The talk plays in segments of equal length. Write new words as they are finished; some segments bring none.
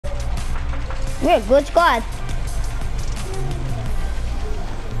We're a good squad.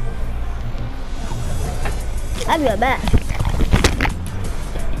 I'll be right back.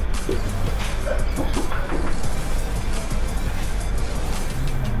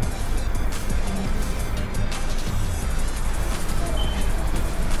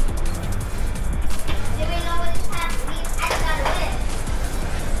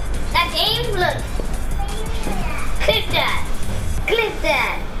 Look. Clip that. Clip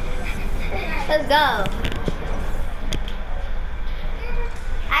that. Let's go.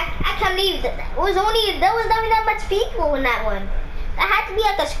 I can't believe that. There was not even that much people in that one. That had to be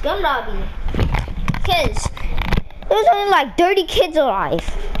like a scum lobby. Cause there was only like 30 kids alive.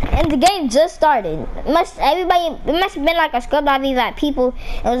 And the game just started. It must have been like a scum lobby that people,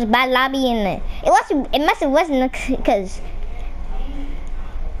 it was a bad lobby and it wasn't because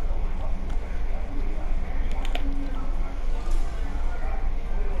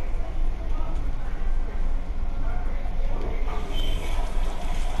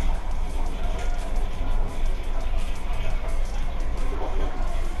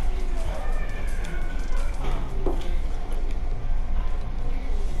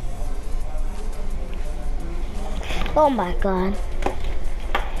oh my god.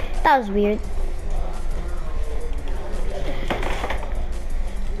 That was weird.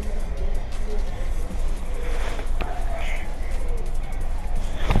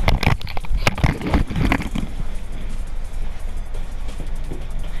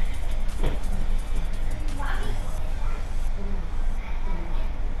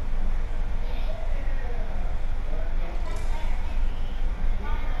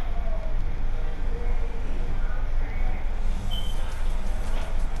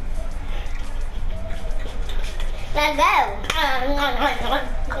 Let's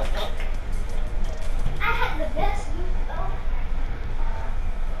go. I had the best view though.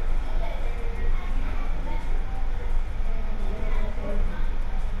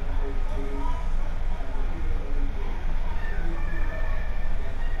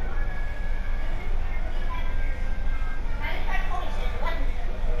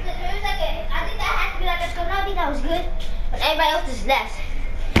 That was good, but everybody else is less.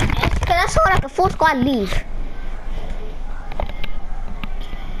 Cause I saw like a full squad leave.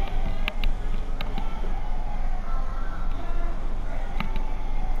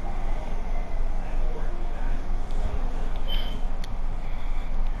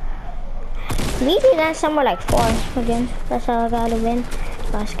 We did that somewhere like 4 again. That's how I got to win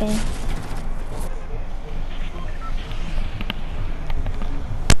last game.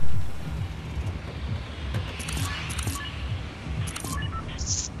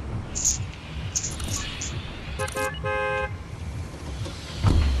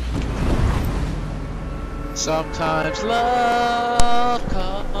 Sometimes love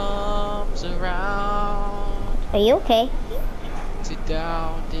comes around. Are you okay? Sit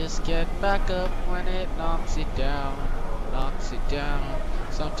down, just get back up when it knocks it down, knocks it down.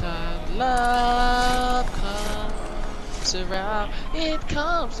 Sometimes love comes around, it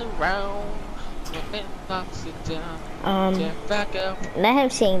comes around when it knocks it down. Get back up. Let him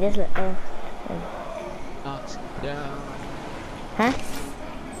sing this. Knocks it down. Huh?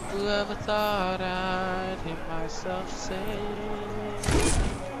 Whoever thought I'd hear myself say.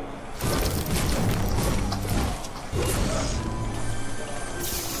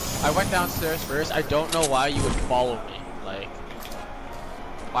 I went downstairs first. I don't know why you would follow me. Like,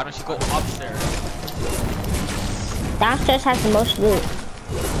 why don't you go upstairs? Downstairs has the most loot.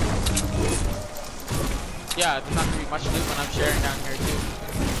 Yeah, there's not gonna be much loot when I'm sharing down here too.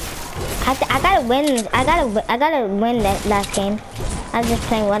 I gotta win. I gotta win that last game. I was just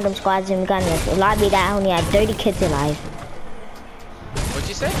playing random squads and we got in a lobby that only had 30 kids alive. What'd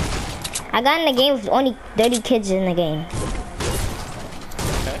you say? I got in the game with only 30 kids in the game.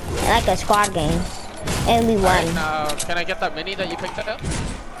 Okay. Like a squad game. And we won. Right, now, can I get that mini that you picked up?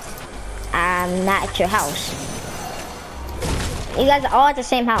 I'm not at your house. You guys are all at the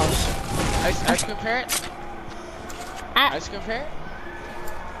same house. Ice cream parent? Ice cream parent?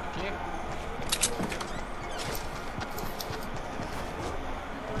 Okay.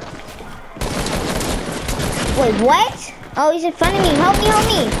 Wait, what? Oh, he's in front of me. Help me, help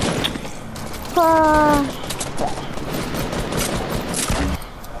me.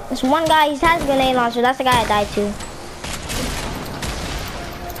 There's one guy, he has a grenade launcher. That's the guy I died to.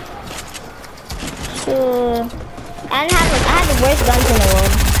 I had the worst guns in the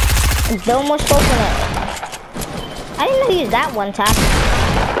world. It's almost spoken it. I didn't know he used that one tap.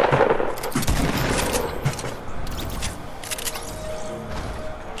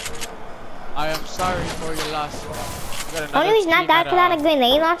 I am sorry for your loss. Only reason I died because I had a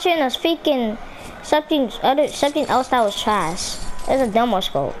grenade launcher and it was freaking Something else that was trash. There's a demo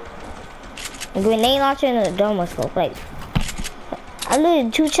scope. A grenade launcher and a demo scope. Like, I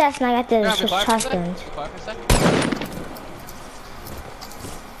looted 2 chests and I got the shotguns.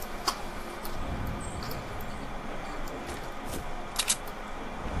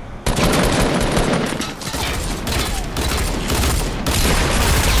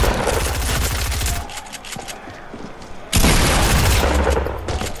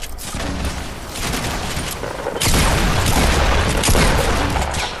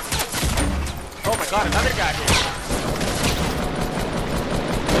 God, another guy here.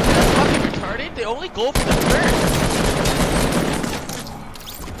 That's fucking retarded. They only go for the first.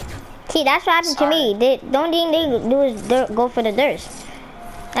 See, that's what happened to me. The only thing they do is go for the thirst.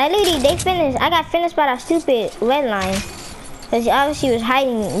 I literally, they finished. I got finished by that stupid red line. Because he obviously was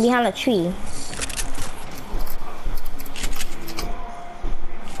hiding behind a tree.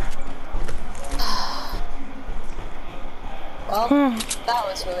 Well, that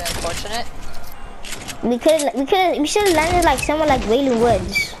was really unfortunate. We should have landed like somewhere like Wailing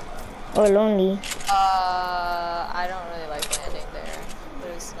Woods or Lonely. I don't really like landing there.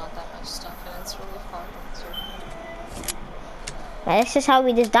 There's not that much stuff and it's really far. That's just how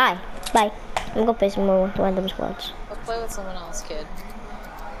we just die. Bye. I'm gonna play some more random squads. Go play with someone else, kid.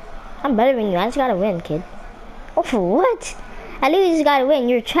 I'm better than you. I just gotta win, kid. Oh, for what? I literally just gotta win.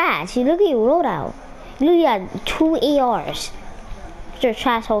 You're trash. You look at your loadout. You literally got 2 ARs. Your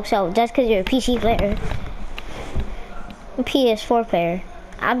trash whole self just because you're a PC player. I'm a PS4 player.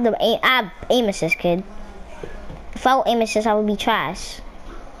 I'm aim assist, kid. If I would aim assist, I would be trash.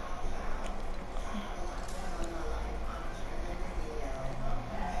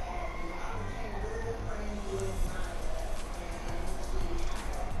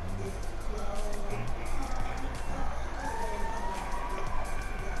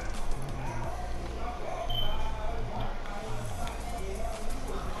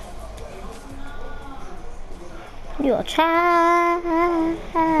 You're trash.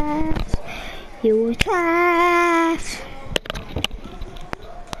 You're trash.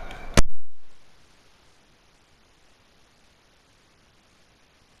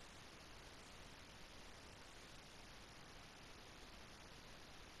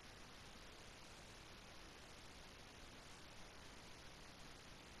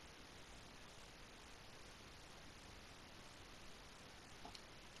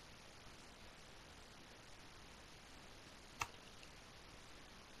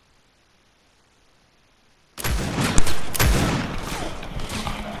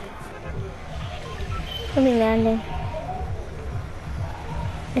 Let me landing.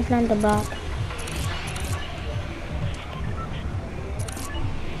 Let's land the block.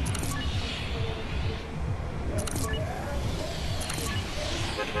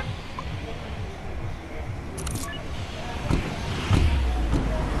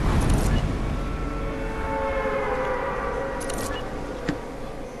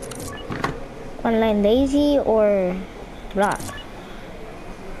 One line lazy or block?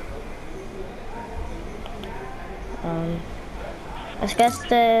 Let's just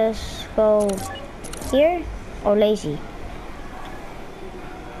go here or lazy.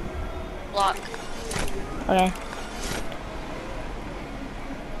 Block. Okay.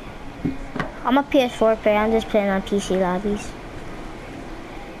 I'm a PS4 player. I'm just playing on PC lobbies.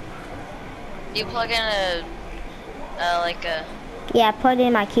 You plug in a like a. Yeah, I put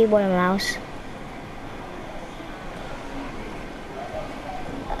in my keyboard and mouse.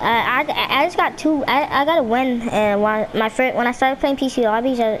 I just got 2. I got a win, and when I started playing PC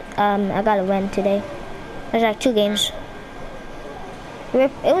lobbies, I got a win today. There's like 2 games.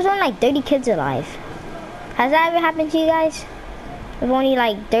 It was only like 30 kids alive. Has that ever happened to you guys? With only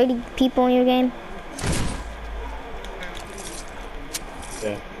like 30 people in your game?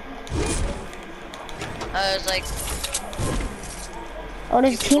 Yeah. It's like. Oh,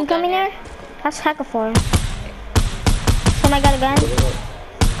 there's a team coming there? That's hackathon. Somebody got a gun?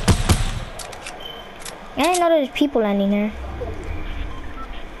 I didn't know there's people landing there.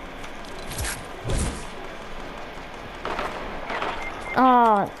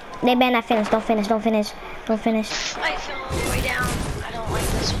 Oh, they better not finish. Don't finish. Don't finish. Don't finish. I fell all the way down. I don't like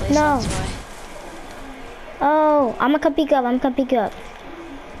this place. No. That's why. Oh, I'm gonna come pick you up. I'm gonna come pick you up.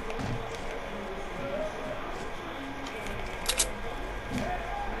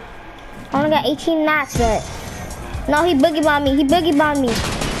 I only got 18 knots left. No, he boogie bombed me. He boogie bombed me.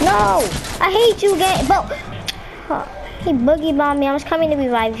 No, I hate you, gang. But he boogie bombed me. I was coming to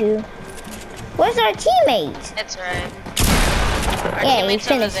revive you. Where's our teammates? It's alright. Our Yeah, we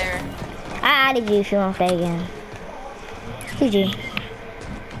teammates over finished. there. I added you if you want to play again. GG.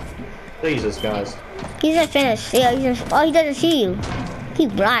 Jesus, guys. He's not finished. Yeah, oh, he doesn't see you.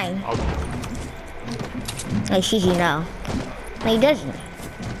 He's blind. Oh, he sees you now. No, he doesn't.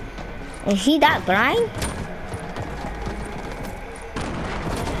 Is he that blind?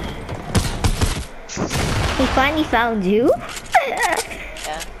 He finally found you? Yeah.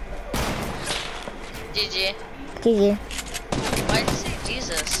 GG. GG. Why'd you say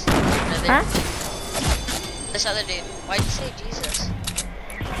Jesus? Huh? This other dude. Why'd you say Jesus?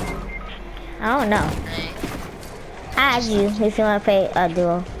 I don't know. Hey. I asked you if you want to play a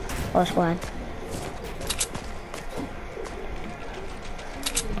duo or squad.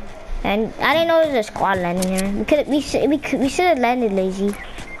 And I didn't know there was a squad landing here. We should have landed lazy.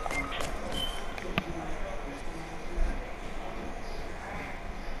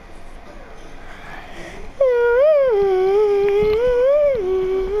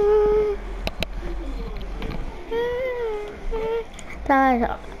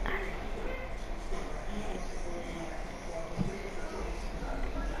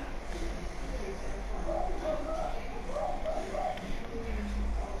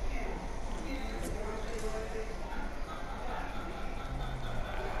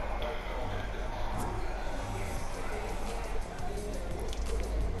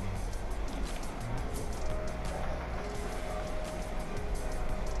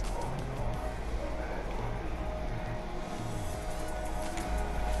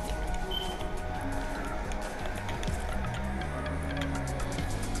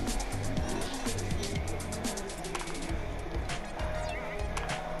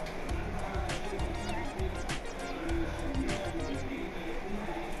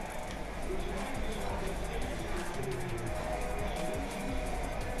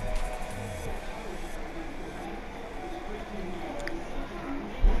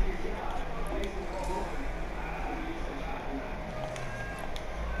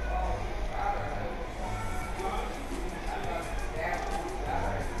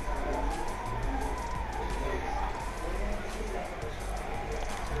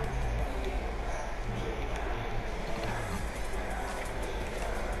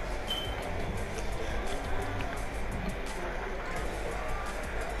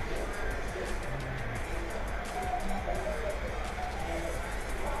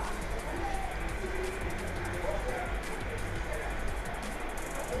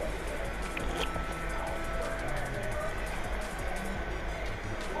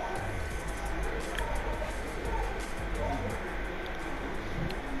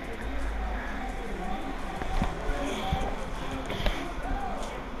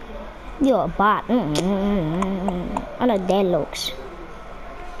 You're a bot. I know that looks.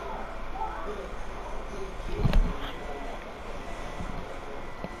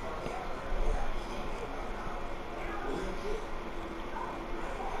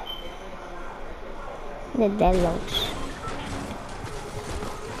 The deadlocks.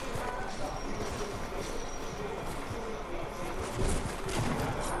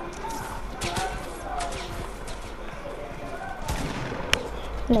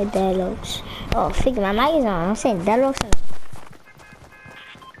 The deadlocks. Oh, figure my mic is on. I'm saying deadlocks.